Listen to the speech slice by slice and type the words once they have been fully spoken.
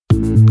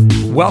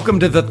Welcome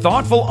to the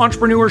Thoughtful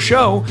Entrepreneur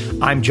Show.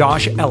 I'm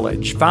Josh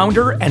Elledge,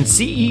 founder and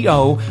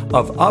CEO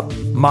of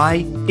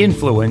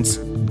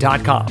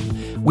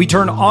UpMyInfluence.com. We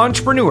turn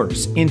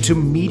entrepreneurs into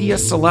media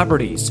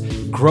celebrities,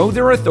 grow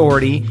their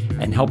authority,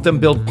 and help them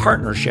build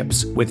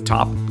partnerships with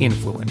top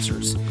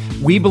influencers.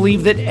 We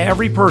believe that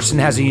every person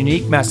has a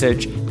unique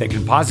message that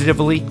can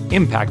positively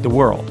impact the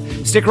world.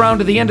 Stick around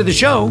to the end of the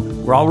show,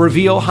 where I'll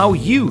reveal how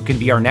you can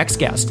be our next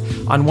guest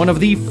on one of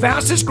the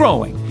fastest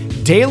growing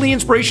daily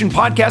inspiration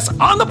podcasts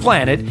on the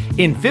planet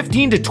in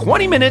 15 to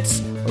 20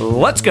 minutes.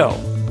 Let's go.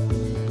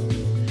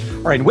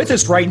 All right, with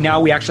us right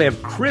now, we actually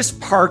have Chris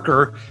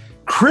Parker.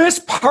 Chris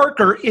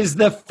Parker is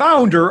the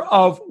founder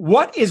of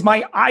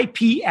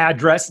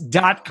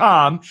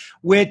whatismyipaddress.com,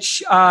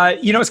 which,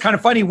 it's kind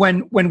of funny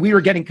when we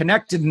were getting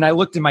connected and I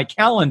looked in my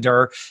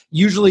calendar,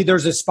 usually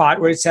there's a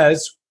spot where it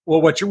says,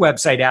 well, what's your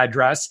website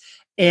address?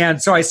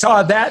 And so I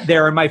saw that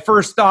there. And my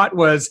first thought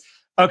was,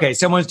 okay,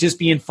 someone's just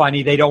being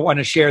funny. They don't want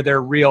to share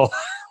their real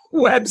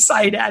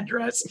website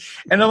address.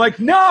 And I'm like,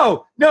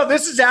 no,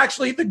 this is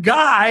actually the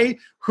guy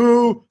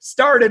who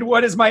started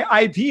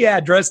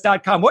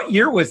whatismyipaddress.com. What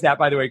year was that,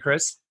 by the way,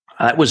 Chris?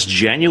 That was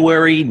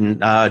January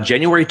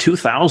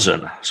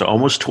 2000, so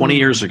almost 20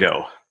 years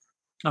ago.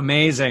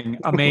 Amazing.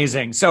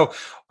 So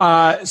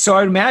I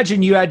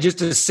imagine you had just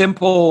a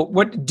simple,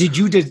 what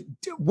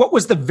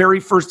was the very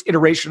first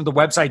iteration of the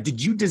website?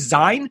 Did you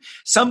design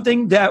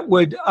something that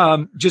would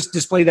just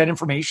display that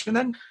information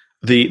then?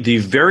 The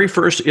very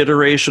first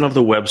iteration of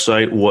the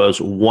website was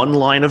one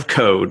line of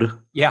code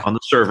on the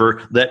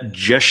server that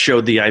just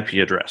showed the IP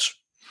address.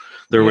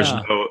 There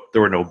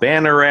were no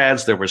banner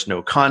ads. There was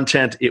no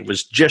content. It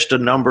was just a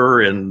number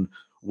and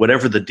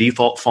whatever the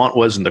default font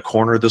was in the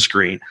corner of the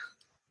screen.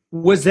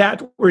 Was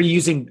that we're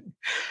using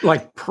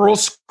like Perl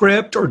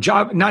script or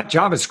not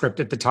JavaScript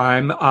at the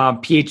time?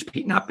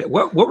 PHP?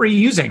 What were you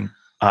using?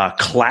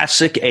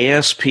 Classic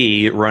ASP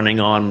running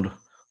on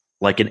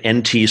like an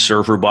NT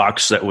server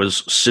box that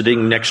was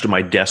sitting next to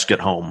my desk at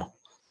home.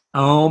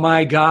 Oh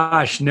my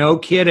gosh, no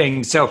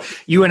kidding. So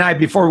you and I,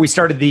 before we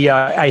started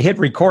I hit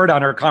record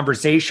on our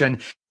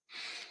conversation.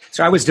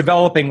 So I was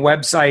developing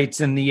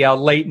websites in the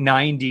late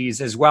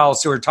 90s as well.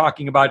 So we're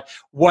talking about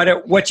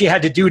what you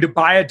had to do to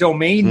buy a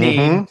domain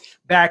name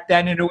back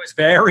then. And it was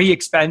very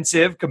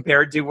expensive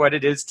compared to what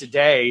it is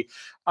today.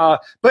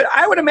 But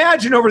I would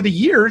imagine over the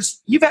years,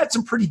 you've had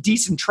some pretty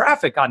decent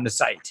traffic on the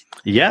site.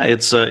 Yeah,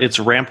 it's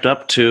ramped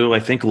up to, I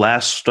think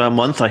last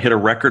month I hit a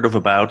record of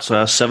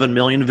about 7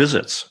 million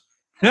visits.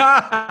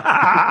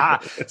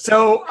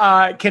 So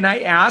can I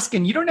ask,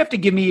 and you don't have to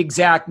give me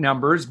exact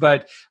numbers,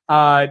 but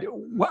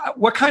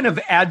what kind of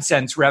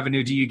AdSense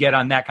revenue do you get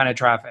on that kind of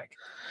traffic?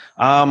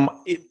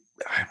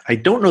 I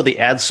don't know the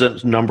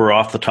AdSense number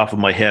off the top of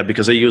my head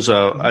because I use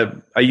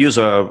a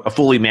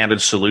fully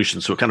managed solution,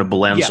 so it kind of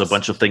blends a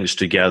bunch of things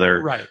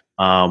together. Right.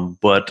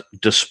 But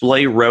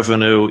display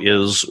revenue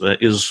is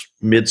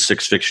mid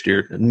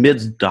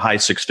to high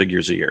six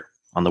figures a year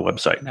on the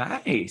website.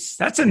 Nice.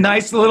 That's a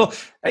nice little.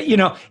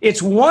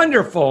 It's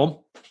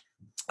wonderful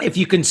if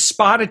you can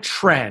spot a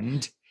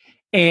trend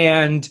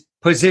and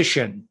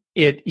position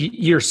it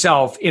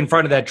yourself in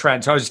front of that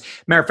trend. So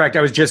matter of fact,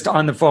 I was just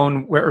on the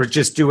phone or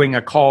just doing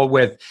a call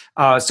with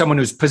someone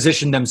who's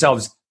positioned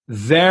themselves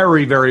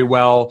very, very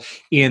well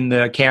in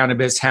the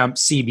cannabis hemp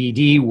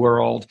CBD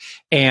world.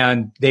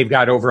 And they've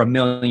got over 1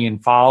 million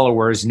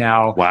followers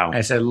now. Wow.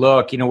 I said,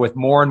 look, with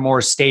more and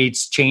more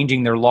states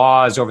changing their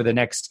laws over the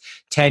next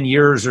 10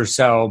 years or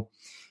so,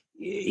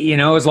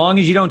 as long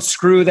as you don't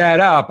screw that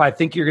up, I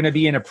think you're going to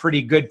be in a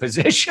pretty good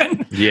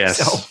position. Yes.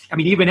 So,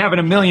 even having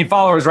 1 million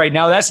followers right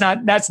now, that's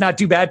not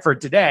too bad for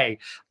today.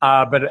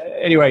 But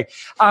anyway,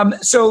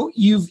 so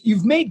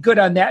you've made good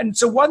on that. And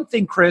so one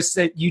thing, Chris,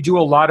 that you do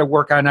a lot of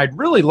work on, I'd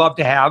really love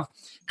to have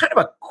kind of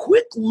a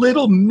quick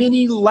little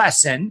mini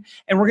lesson.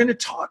 And we're going to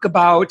talk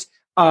about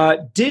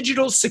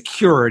digital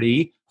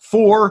security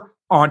for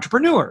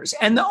entrepreneurs.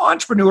 And the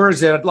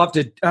entrepreneurs that I'd love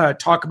to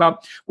talk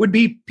about would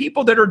be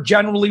people that are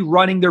generally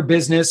running their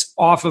business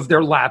off of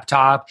their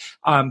laptop.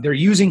 They're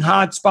using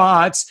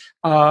hotspots.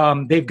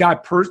 They've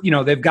got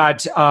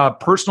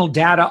personal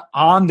data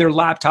on their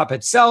laptop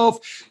itself.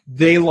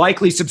 They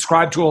likely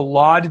subscribe to a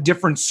lot of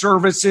different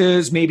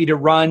services, maybe to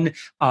run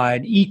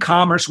an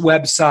e-commerce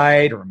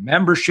website or a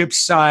membership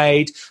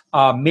site.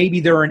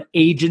 Maybe they're an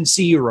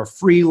agency or a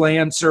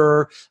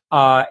freelancer.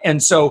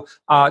 And so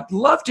I'd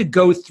love to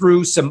go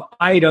through some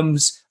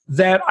items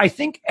that I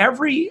think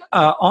every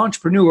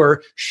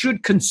entrepreneur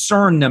should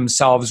concern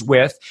themselves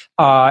with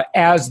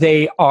as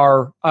they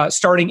are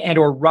starting and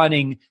or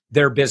running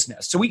their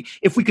business. So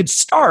if we could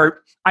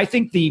start, I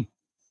think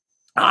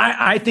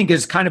I think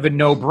is kind of a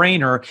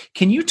no-brainer.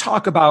 Can you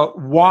talk about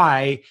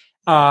why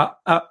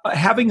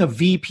having a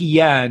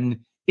VPN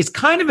is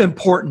kind of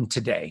important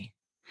today?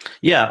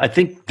 Yeah, I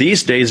think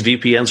these days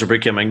VPNs are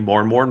becoming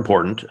more and more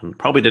important. And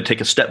probably to take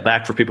a step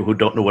back for people who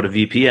don't know what a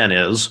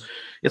VPN is,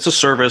 it's a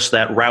service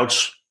that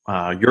routes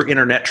your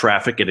internet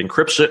traffic. It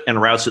encrypts it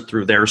and routes it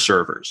through their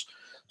servers.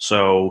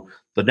 So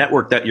the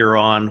network that you're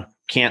on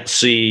can't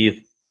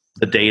see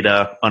the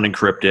data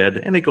unencrypted,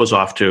 and it goes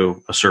off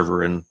to a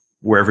server in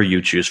wherever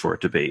you choose for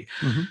it to be.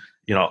 Mm-hmm.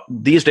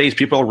 These days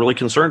people are really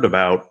concerned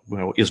about,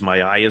 is my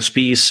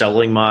ISP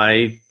selling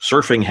my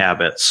surfing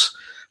habits?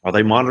 Are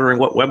they monitoring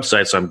what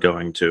websites I'm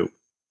going to?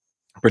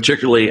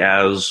 Particularly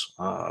as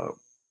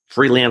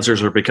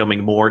freelancers are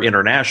becoming more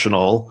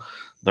international,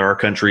 there are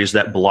countries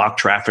that block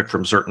traffic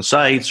from certain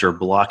sites or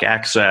block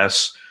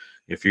access.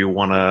 If you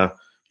want to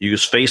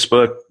use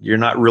Facebook, you're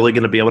not really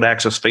going to be able to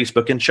access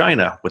Facebook in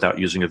China without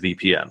using a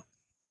VPN.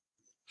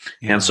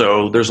 Yeah. And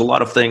so there's a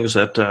lot of things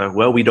that,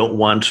 we don't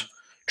want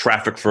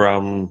traffic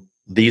from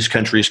these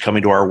countries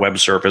coming to our web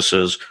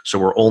services, so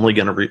we're only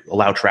going to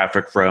allow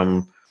traffic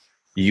from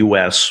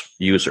U.S.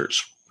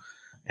 users.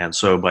 And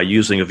so by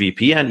using a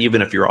VPN,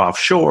 even if you're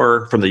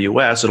offshore from the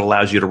U.S., it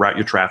allows you to route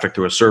your traffic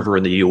through a server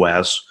in the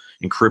U.S.,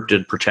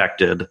 encrypted,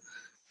 protected,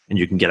 and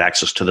you can get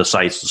access to the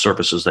sites and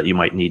services that you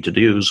might need to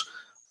use,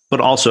 but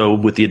also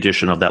with the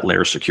addition of that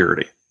layer of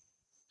security.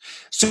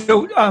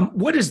 So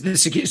what is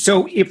this?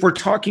 So if we're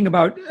talking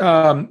about,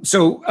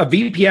 so a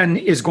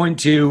VPN is going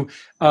to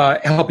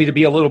help you to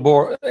be have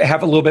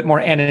a little bit more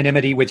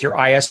anonymity with your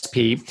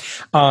ISP.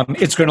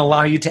 It's going to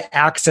allow you to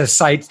access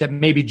sites that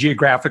maybe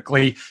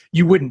geographically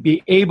you wouldn't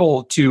be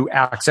able to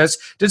access.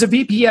 Does a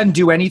VPN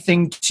do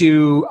anything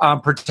to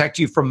protect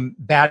you from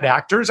bad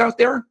actors out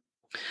there?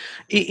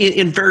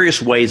 In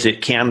various ways,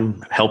 it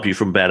can help you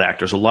from bad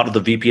actors. A lot of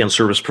the VPN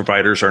service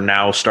providers are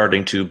now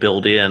starting to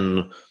build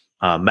in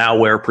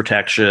malware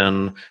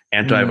protection,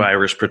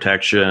 antivirus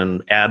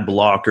protection, ad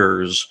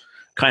blockers,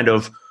 kind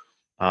of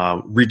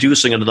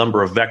reducing the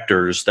number of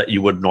vectors that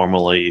you would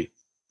normally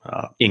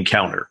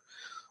encounter.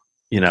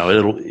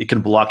 It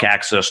can block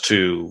access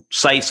to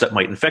sites that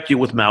might infect you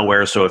with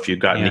malware. So if you've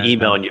gotten an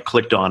email and you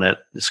clicked on it,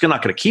 it's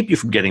not going to keep you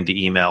from getting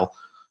the email.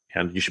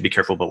 And you should be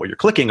careful about what you're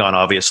clicking on,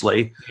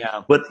 obviously.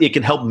 Yeah. But it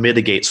can help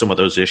mitigate some of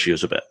those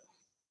issues a bit.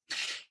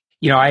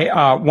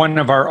 One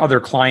of our other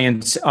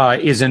clients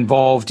is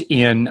involved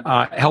in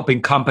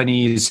helping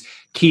companies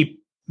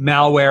keep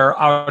malware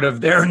out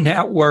of their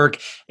network.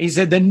 He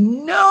said the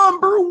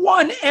number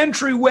one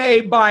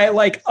entryway by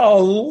like a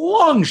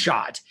long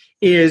shot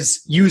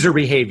is user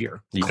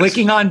behavior. Yes.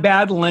 Clicking on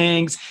bad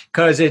links,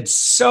 because it's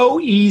so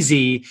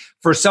easy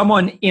for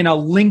someone in a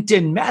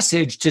LinkedIn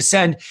message to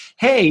send,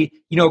 hey,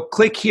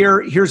 click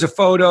here, here's a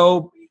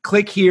photo.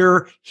 Click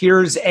here,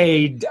 here's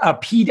a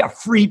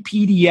free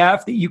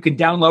PDF that you can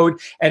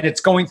download, and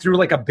it's going through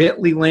like a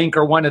bit.ly link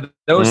or one of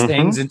those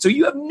things. And so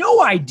you have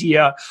no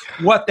idea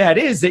what that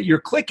is that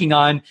you're clicking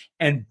on,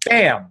 and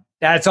bam,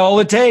 that's all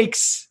it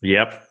takes.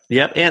 Yep.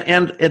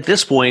 And at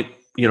this point,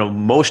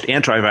 most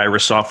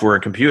antivirus software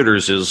in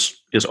computers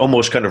is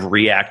almost kind of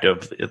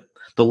reactive.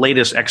 The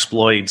latest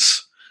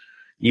exploits,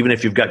 even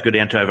if you've got good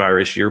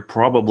antivirus, you're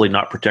probably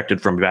not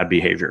protected from bad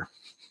behavior.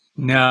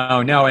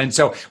 No. And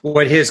so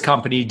what his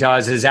company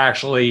does is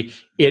actually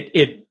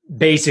it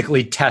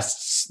basically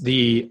tests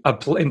the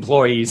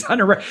employees.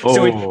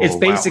 So it's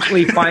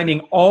basically finding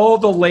all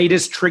the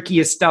latest,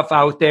 trickiest stuff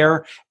out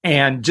there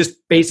and just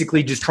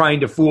trying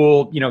to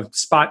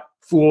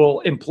fool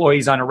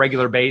employees on a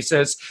regular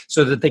basis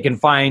so that they can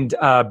find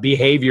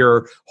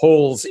behavior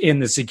holes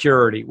in the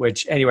security,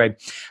 which anyway.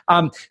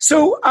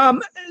 So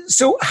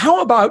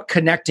how about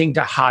connecting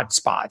to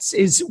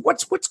hotspots?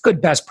 What's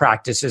good best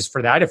practices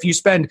for that? If you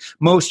spend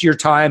most of your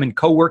time in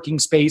co-working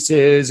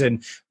spaces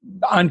and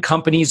on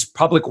companies'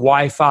 public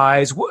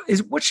Wi-Fis,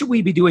 what should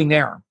we be doing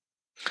there?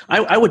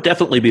 I would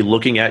definitely be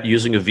looking at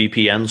using a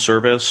VPN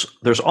service.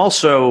 There's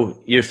also,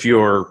 if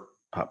you're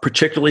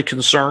particularly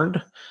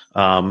concerned,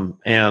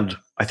 and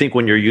I think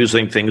when you're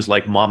using things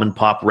like mom and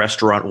pop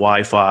restaurant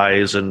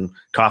Wi-Fis and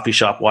coffee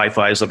shop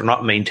Wi-Fis that are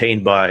not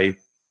maintained by,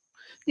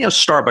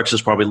 Starbucks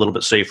is probably a little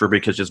bit safer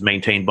because it's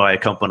maintained by a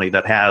company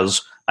that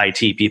has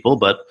IT people.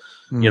 But,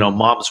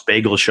 Mom's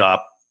Bagel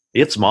Shop,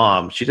 it's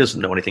mom. She doesn't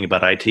know anything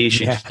about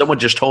IT. Someone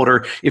just told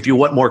her, if you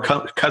want more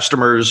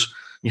customers,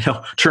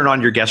 turn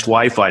on your guest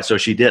Wi-Fi. So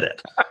she did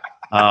it.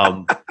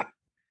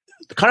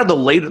 Kind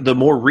of the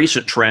more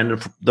recent trend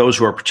of those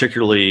who are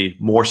particularly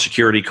more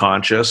security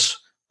conscious,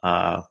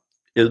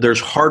 there's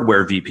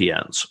hardware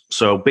VPNs.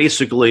 So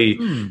basically,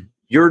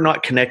 you're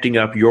not connecting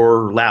up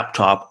your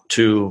laptop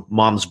to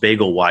mom's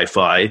bagel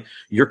Wi-Fi.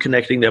 You're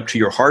connecting up to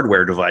your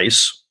hardware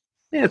device.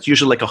 It's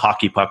usually like a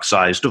hockey puck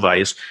sized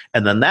device.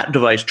 And then that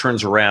device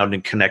turns around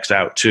and connects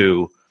out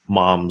to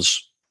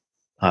mom's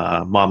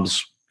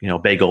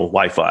bagel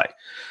Wi-Fi.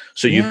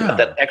 So you've got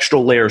that extra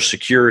layer of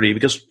security,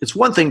 because it's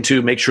one thing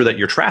to make sure that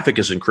your traffic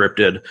is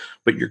encrypted,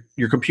 but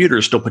your computer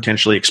is still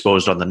potentially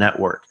exposed on the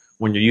network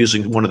when you're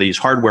using one of these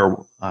hardware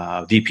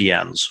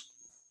VPNs.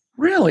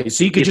 Really?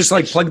 So you could just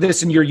plug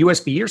this in your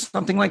USB or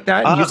something like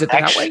that and use it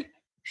that way?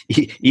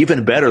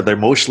 Even better, they're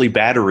mostly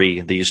battery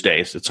these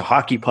days. It's a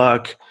hockey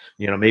puck,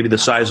 maybe the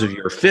size of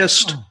your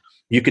fist.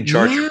 You can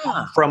charge your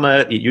phone from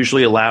it. It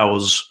usually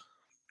allows,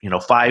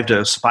 5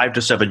 to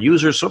 7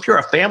 users. So if you're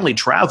a family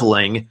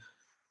traveling,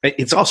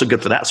 it's also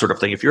good for that sort of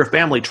thing. If you're a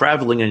family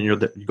traveling and you're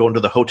going to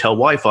the hotel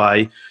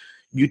Wi-Fi,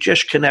 you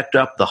just connect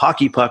up the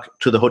hockey puck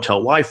to the hotel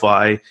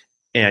Wi-Fi,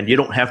 and you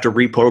don't have to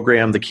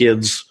reprogram the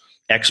kids'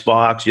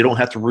 Xbox. You don't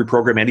have to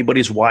reprogram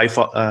anybody's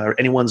Wi-Fi,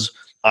 anyone's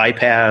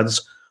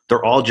iPads.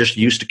 They're all just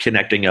used to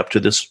connecting up to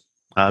this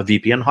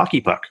VPN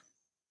hockey puck.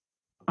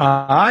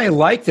 I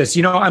like this.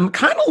 I'm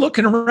kind of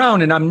looking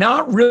around and I'm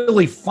not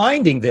really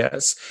finding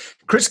this.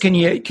 Chris, can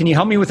you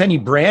help me with any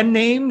brand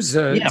names?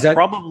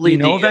 Probably.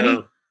 Of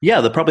any?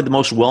 Probably the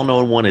most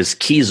well-known one is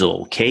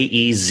Keezel,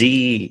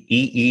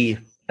 Kezzeel.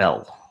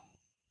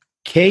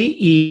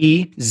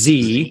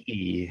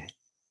 Kez.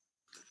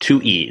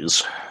 2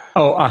 E's.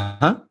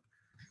 Oh,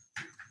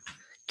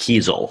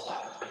 Keezel.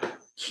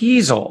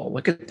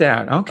 Look at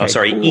that. Okay. Oh,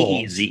 sorry,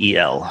 cool.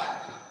 Eezel.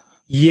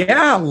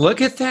 Yeah, look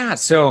at that.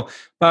 So,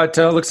 but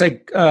looks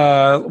like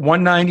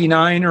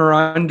 $199 or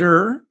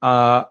under.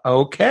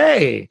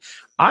 Okay,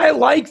 I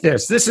like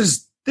this. This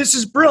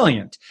is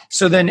brilliant.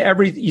 So then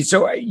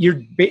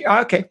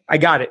okay, I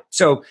got it.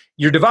 So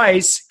your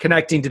device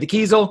connecting to the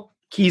Keezel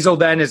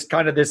then is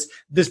kind of this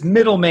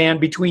middleman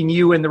between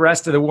you and the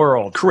rest of the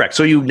world. Correct.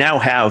 So you now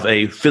have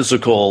a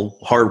physical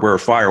hardware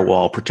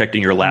firewall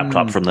protecting your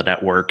laptop from the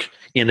network,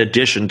 in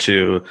addition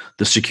to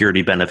the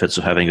security benefits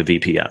of having a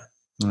VPN.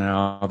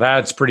 No,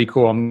 that's pretty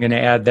cool. I'm going to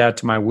add that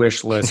to my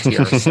wish list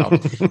here. So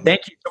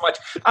thank you so much.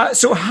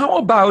 So how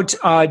about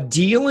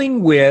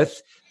dealing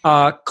with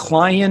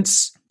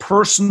clients'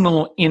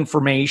 personal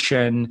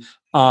information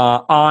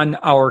on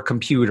our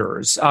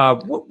computers?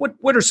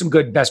 What are some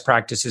good best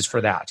practices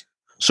for that?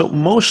 So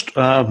most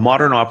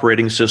modern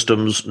operating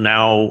systems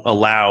now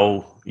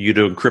allow you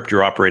to encrypt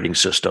your operating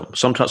system.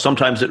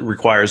 Sometimes it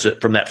requires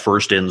it from that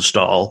first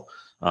install.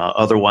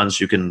 Other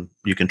ones you can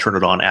turn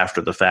it on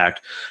after the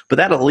fact, but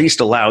that at least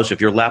allows,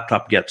 if your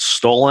laptop gets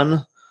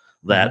stolen,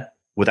 that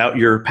without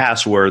your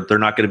password, they're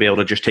not going to be able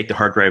to just take the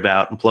hard drive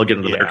out and plug it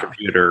into their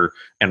computer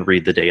and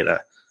read the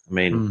data. I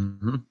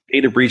mean,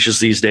 data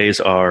breaches these days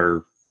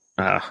are,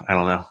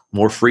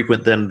 more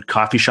frequent than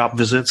coffee shop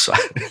visits.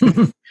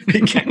 You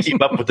can't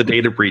keep up with the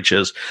data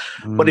breaches.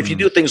 But if you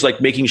do things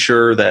like making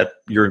sure that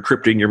you're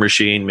encrypting your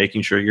machine,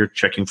 making sure you're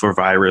checking for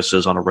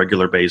viruses on a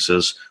regular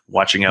basis,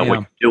 watching out what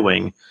you're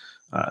doing,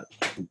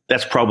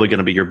 that's probably going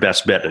to be your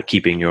best bet at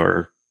keeping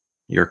your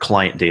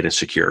client data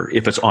secure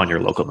if it's on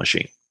your local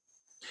machine.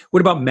 What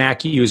about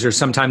Mac users?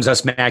 Sometimes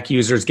us Mac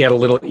users get a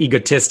little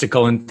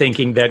egotistical in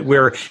thinking that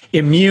we're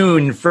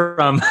immune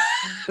from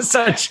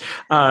such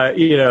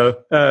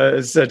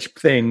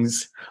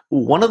things.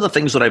 One of the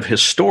things that I've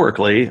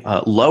historically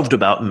loved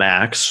about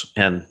Macs,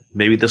 and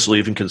maybe this will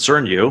even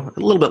concern you a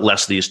little bit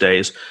less these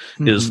days,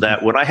 is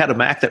that when I had a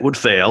Mac that would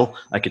fail,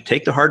 I could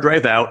take the hard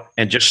drive out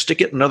and just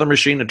stick it in another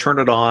machine and turn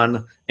it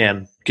on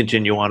and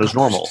continue on as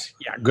normal.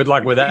 Yeah, good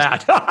luck with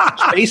that.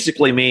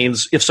 Basically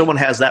means if someone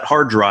has that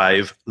hard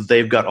drive,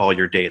 they've got all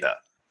your data.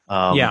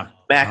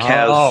 Mac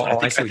has, I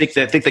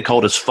think they call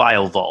it as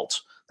File Vault,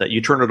 that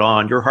you turn it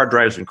on, your hard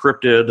drive is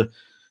encrypted.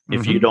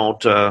 If you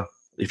don't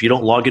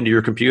log into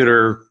your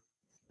computer,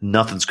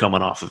 nothing's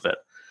coming off of it.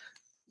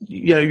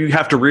 You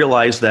have to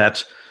realize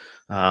that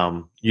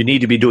you need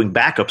to be doing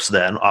backups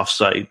then,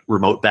 offsite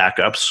remote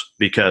backups,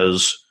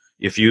 because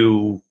if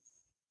your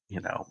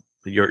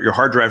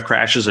hard drive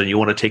crashes and you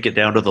want to take it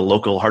down to the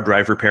local hard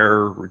drive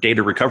repair or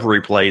data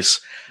recovery place,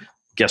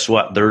 guess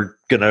what? They're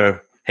going to,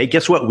 hey,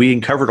 guess what? We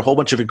uncovered a whole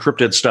bunch of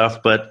encrypted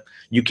stuff, but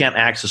you can't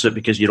access it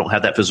because you don't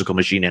have that physical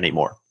machine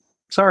anymore.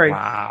 Sorry.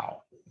 Wow.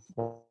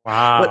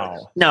 But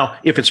now,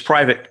 if it's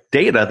private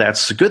data,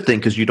 that's a good thing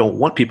because you don't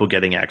want people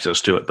getting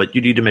access to it. But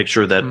you need to make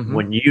sure that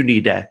when you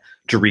need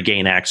to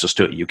regain access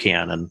to it, you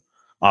can. And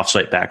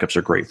offsite backups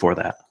are great for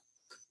that.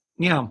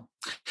 Yeah.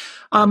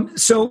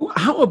 So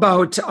how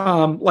about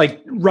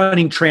like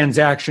running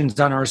transactions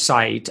on our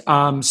site?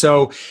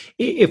 So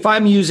if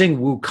I'm using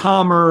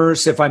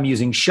WooCommerce, if I'm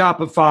using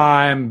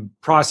Shopify, I'm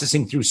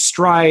processing through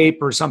Stripe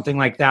or something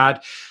like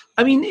that.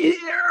 I mean,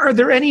 are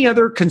there any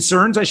other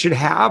concerns I should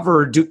have,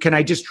 or can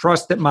I just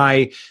trust that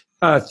my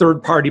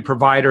third-party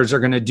providers are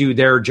going to do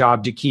their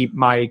job to keep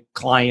my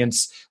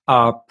clients'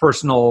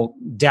 personal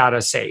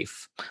data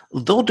safe?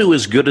 They'll do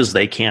as good as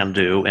they can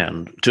do,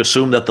 and to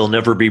assume that they'll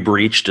never be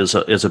breached is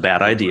a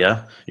bad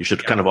idea. You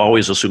should kind of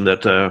always assume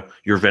that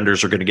your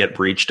vendors are going to get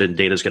breached and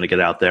data is going to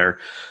get out there.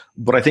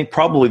 But I think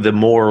probably the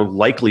more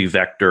likely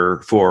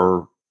vector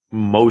for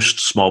most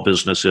small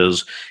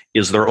businesses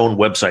is their own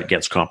website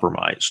gets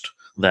compromised.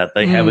 That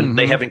they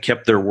haven't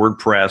kept their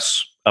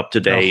WordPress up to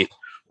date,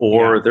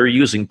 or they're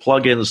using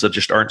plugins that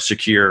just aren't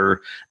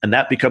secure, and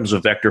that becomes a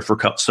vector for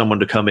someone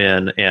to come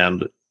in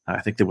and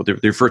I think they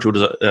refer to it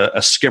as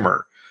a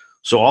skimmer.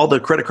 So all the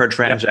credit card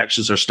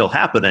transactions are still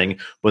happening,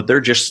 but they're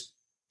just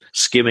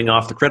skimming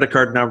off the credit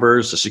card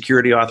numbers, the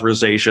security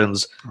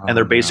authorizations, and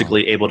they're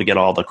basically able to get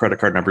all the credit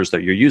card numbers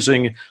that you're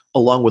using,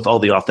 along with all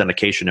the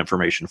authentication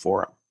information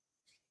for them.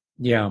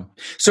 Yeah.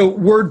 So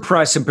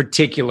WordPress in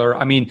particular,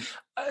 I mean,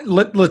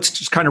 let's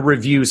just kind of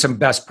review some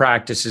best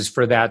practices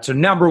for that. So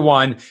number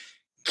one,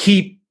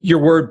 keep your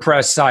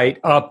WordPress site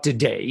up to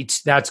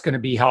date. That's going to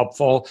be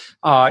helpful.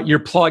 Your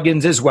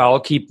plugins as well,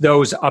 keep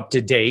those up to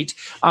date.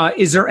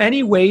 Is there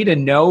any way to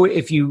know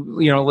if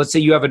let's say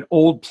you have an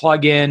old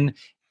plugin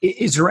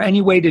Is there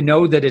any way to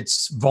know that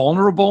it's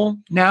vulnerable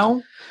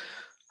now?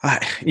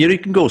 You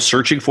can go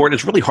searching for it.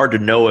 It's really hard to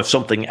know if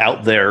something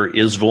out there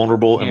is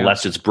vulnerable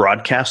unless it's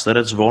broadcast that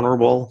it's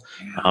vulnerable.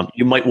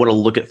 You might want to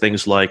look at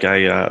things like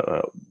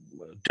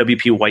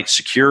WP White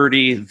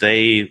Security.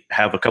 They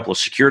have a couple of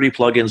security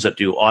plugins that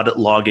do audit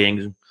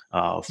logging,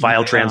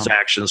 file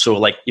transactions. So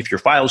like if your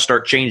files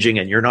start changing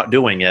and you're not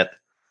doing it,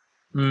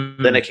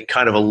 then it can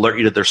kind of alert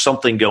you that there's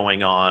something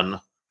going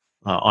on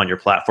your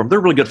platform. They're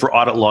really good for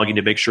audit logging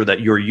to make sure that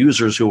your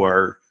users who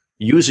are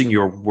using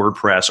your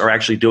WordPress are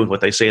actually doing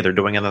what they say they're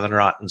doing, and then they're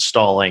not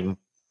installing.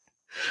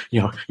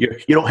 You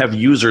don't have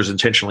users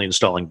intentionally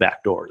installing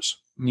backdoors.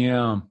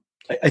 Yeah,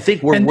 I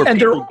think where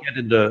people get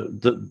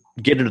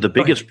into the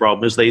biggest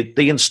problem is they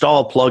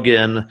install a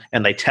plugin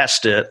and they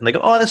test it and they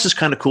go, oh, this is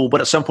kind of cool, but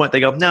at some point they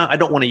go, no, I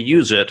don't want to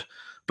use it,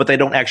 but they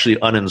don't actually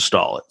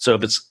uninstall it. So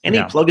if it's any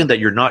plugin that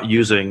you're not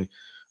using,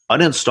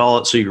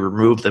 uninstall it so you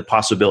remove the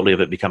possibility of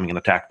it becoming an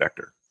attack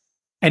vector.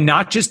 And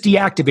not just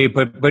deactivate,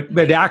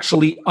 but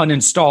actually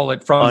uninstall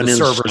it from the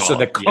server so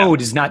the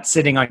code is not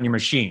sitting on your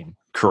machine.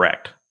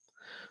 Correct.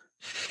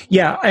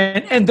 Yeah,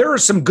 and there are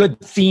some good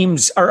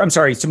themes,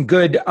 some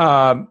good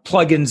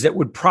plugins that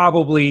would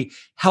probably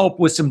help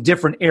with some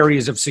different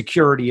areas of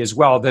security as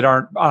well that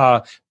aren't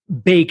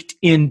baked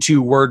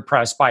into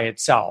WordPress by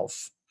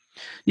itself.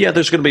 Yeah,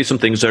 there's going to be some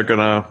things that are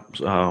going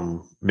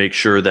to make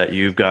sure that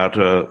you've got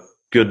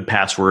good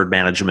password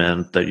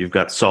management, that you've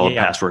got solid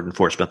password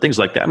enforcement, things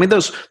like that. I mean,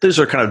 those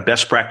are kind of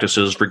best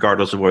practices,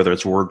 regardless of whether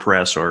it's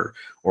WordPress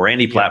or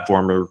any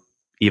platform or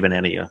even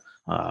any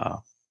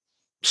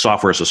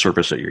software as a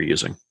service that you're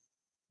using.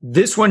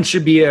 This one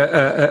should be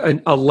a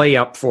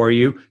layup for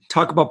you.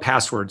 Talk about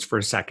passwords for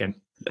a second.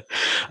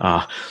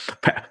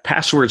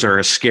 Passwords are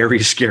a scary,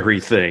 scary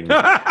thing.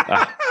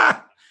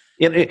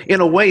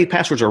 In a way,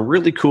 passwords are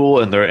really cool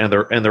and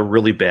they're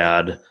really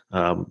bad.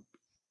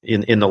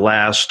 In the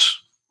last,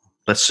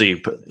 let's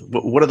see,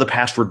 what are the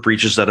password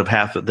breaches that have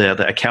happened?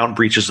 The account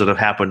breaches that have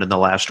happened in the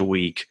last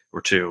week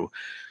or two.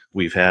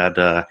 We've had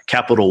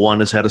Capital One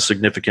has had a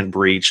significant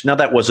breach. Now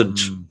that wasn't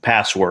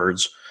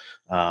passwords,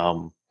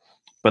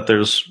 but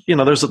there's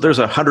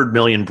 100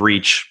 million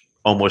breach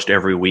almost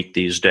every week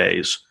these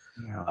days.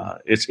 Yeah.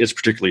 It's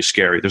particularly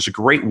scary. There's a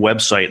great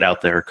website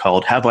out there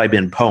called Have I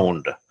Been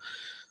Pwned?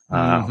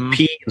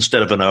 P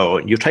instead of an O.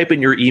 You type in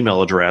your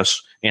email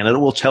address, and it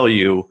will tell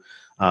you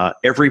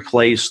every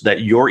place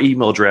that your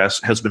email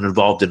address has been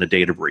involved in a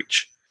data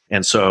breach.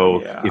 And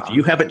so if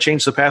you haven't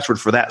changed the password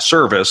for that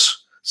service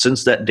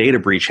since that data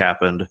breach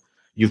happened,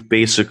 you've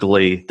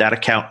basically, that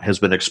account has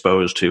been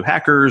exposed to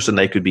hackers, and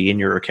they could be in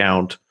your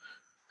account.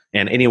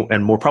 And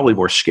probably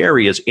more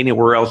scary is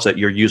anywhere else that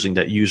you're using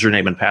that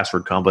username and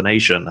password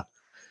combination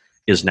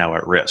is now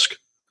at risk.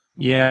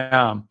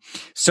 Yeah.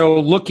 So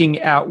looking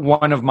at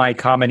one of my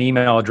common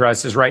email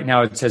addresses right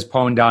now, it says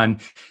pwned on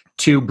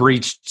 2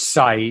 breached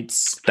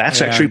sites.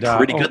 That's actually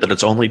pretty good that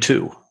it's only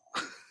 2.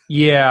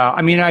 Yeah.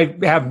 I mean, I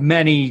have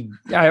many,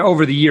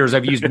 over the years,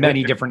 I've used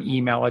many different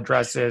email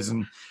addresses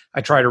and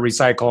I try to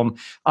recycle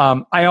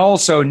them. I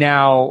also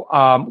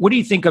now, what do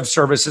you think of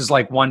services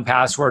like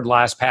 1Password,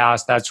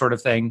 LastPass, that sort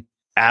of thing?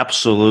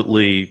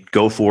 Absolutely.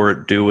 Go for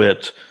it. Do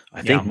it.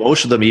 I think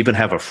most of them even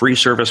have a free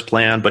service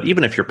plan, but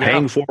even if you're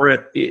paying for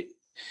it,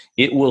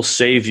 it will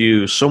save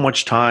you so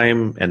much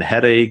time and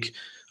headache.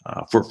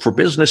 For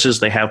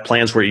businesses, they have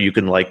plans where you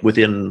can, like,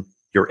 within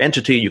your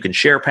entity, you can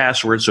share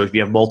passwords. So if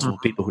you have multiple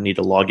people who need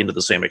to log into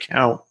the same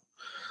account,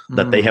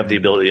 that they have the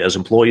ability as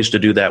employees to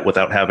do that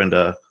without having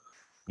to,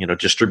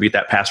 distribute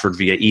that password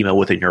via email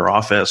within your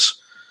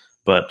office.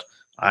 But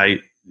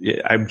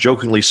I'm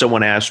jokingly,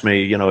 someone asked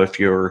me,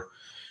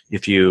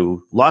 if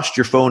you lost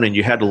your phone and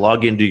you had to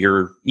log into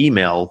your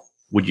email,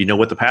 would you know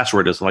what the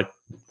password is? I'm like,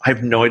 I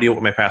have no idea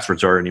what my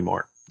passwords are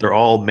anymore. They're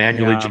all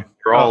manually,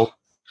 they're all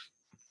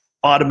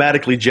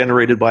automatically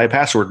generated by a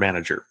password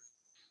manager.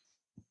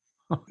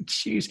 Oh,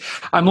 jeez.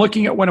 I'm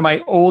looking at one of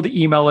my old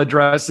email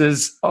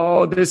addresses.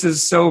 Oh, this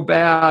is so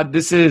bad.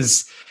 This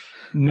is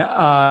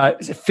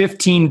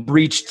 15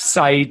 breached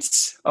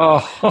sites.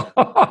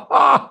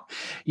 Oh,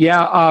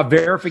 yeah.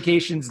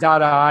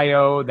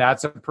 Verifications.io.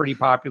 That's a pretty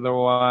popular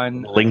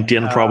one.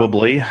 LinkedIn,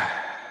 probably.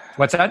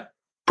 What's that?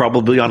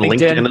 Probably on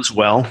LinkedIn as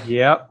well.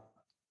 Yep.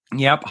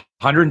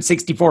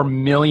 164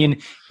 million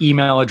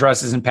email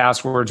addresses and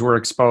passwords were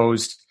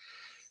exposed.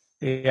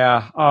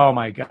 Yeah. Oh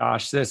my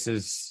gosh. This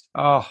is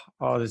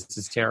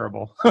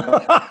terrible.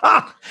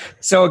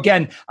 So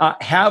again,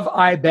 have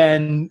I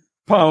been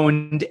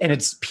pwned, and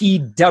it's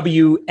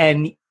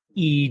PWNED.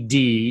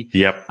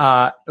 Yep.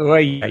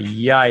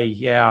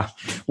 Yeah.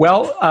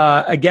 Well,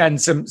 again,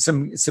 some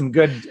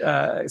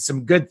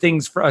good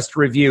things for us to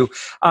review.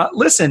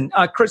 Listen,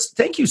 Chris,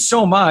 thank you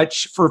so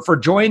much for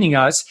joining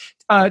us.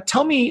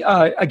 tell me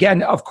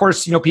again, of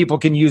course, people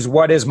can use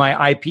what is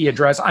my IP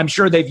address. I'm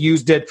sure they've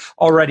used it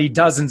already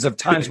dozens of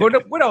times.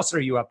 What else are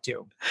you up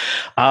to?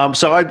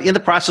 So I'm in the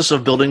process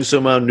of building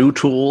some new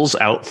tools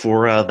out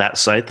for that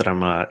site that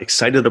I'm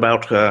excited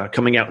about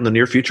coming out in the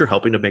near future,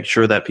 helping to make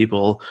sure that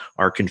people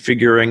are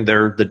configuring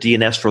the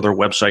DNS for their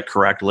website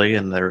correctly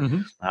and they're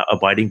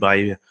abiding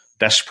by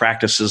best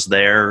practices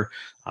there.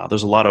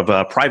 There's a lot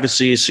of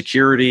privacy,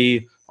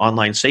 security,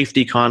 online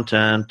safety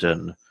content,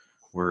 and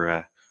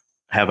we're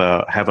have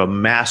a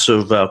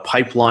massive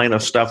pipeline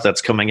of stuff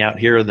that's coming out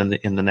here in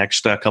the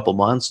next couple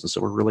months. And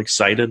so we're really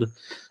excited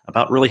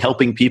about really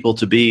helping people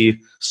to be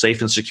safe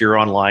and secure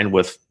online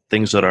with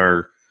things that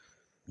are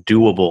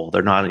doable.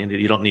 They're not,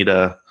 you don't need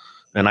an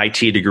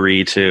IT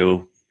degree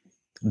to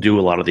do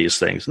a lot of these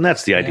things. And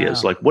that's the idea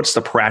is like, what's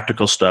the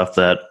practical stuff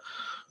that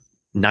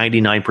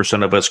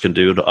 99% of us can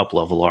do to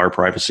up-level our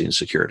privacy and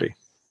security?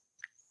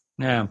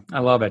 Yeah, I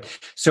love it.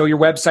 So your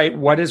website,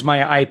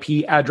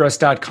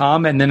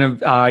 whatismyipaddress.com, and then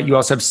you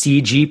also have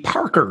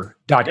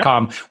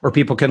cgparker.com, where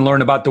people can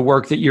learn about the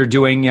work that you're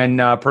doing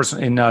in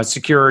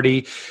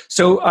security.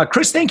 So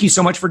Chris, thank you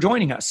so much for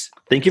joining us.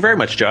 Thank you very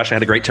much, Josh. I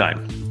had a great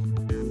time.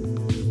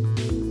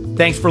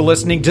 Thanks for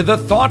listening to the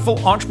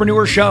Thoughtful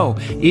Entrepreneur Show.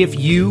 If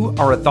you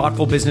are a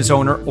thoughtful business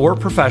owner or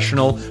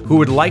professional who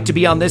would like to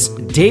be on this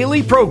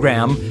daily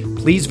program,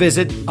 please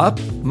visit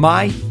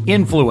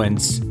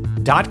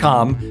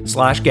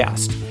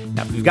upmyinfluence.com/guest.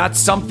 Now, if you've got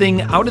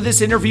something out of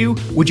this interview,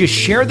 would you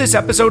share this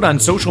episode on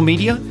social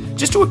media?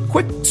 Just do a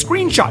quick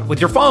screenshot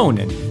with your phone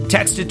and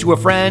text it to a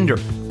friend or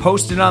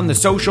post it on the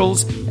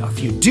socials. Now,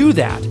 if you do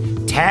that,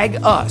 tag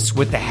us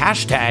with the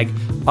hashtag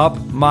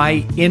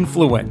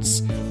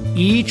UpMyInfluence.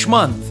 Each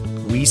month,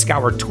 we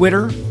scour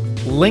Twitter,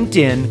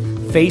 LinkedIn,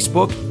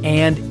 Facebook,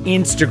 and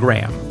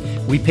Instagram.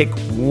 We pick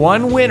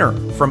one winner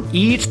from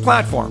each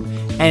platform,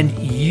 and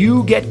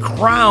you get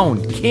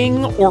crowned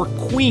king or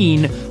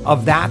queen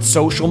of that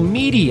social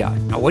media.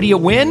 Now, what do you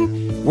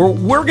win?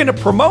 We're going to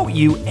promote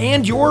you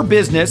and your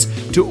business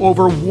to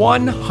over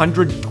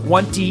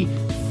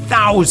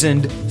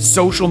 120,000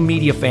 social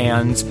media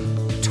fans,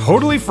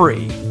 totally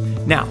free.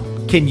 Now,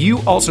 can you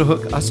also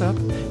hook us up?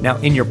 Now,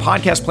 in your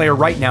podcast player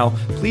right now,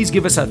 please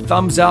give us a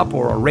thumbs up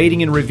or a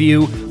rating and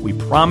review. We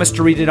promise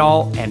to read it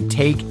all and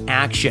take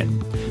action.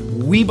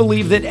 We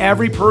believe that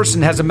every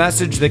person has a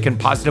message that can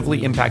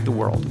positively impact the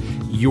world.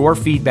 Your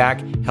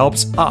feedback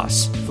helps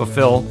us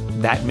fulfill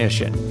that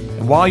mission.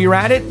 And while you're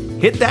at it,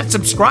 hit that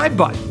subscribe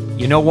button.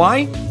 You know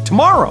why?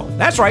 Tomorrow,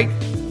 that's right,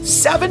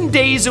 7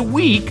 days a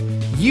week,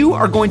 you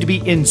are going to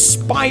be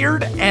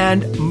inspired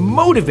and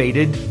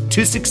motivated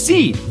to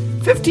succeed.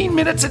 15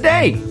 minutes a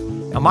day.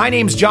 Now, my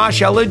name's Josh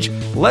Elledge.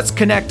 Let's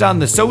connect on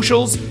the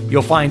socials.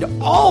 You'll find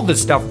all the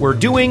stuff we're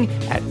doing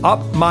at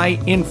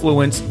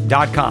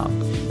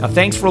upmyinfluence.com. Now,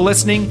 thanks for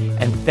listening,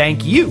 and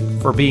thank you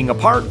for being a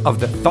part of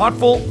the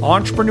Thoughtful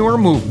Entrepreneur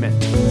Movement.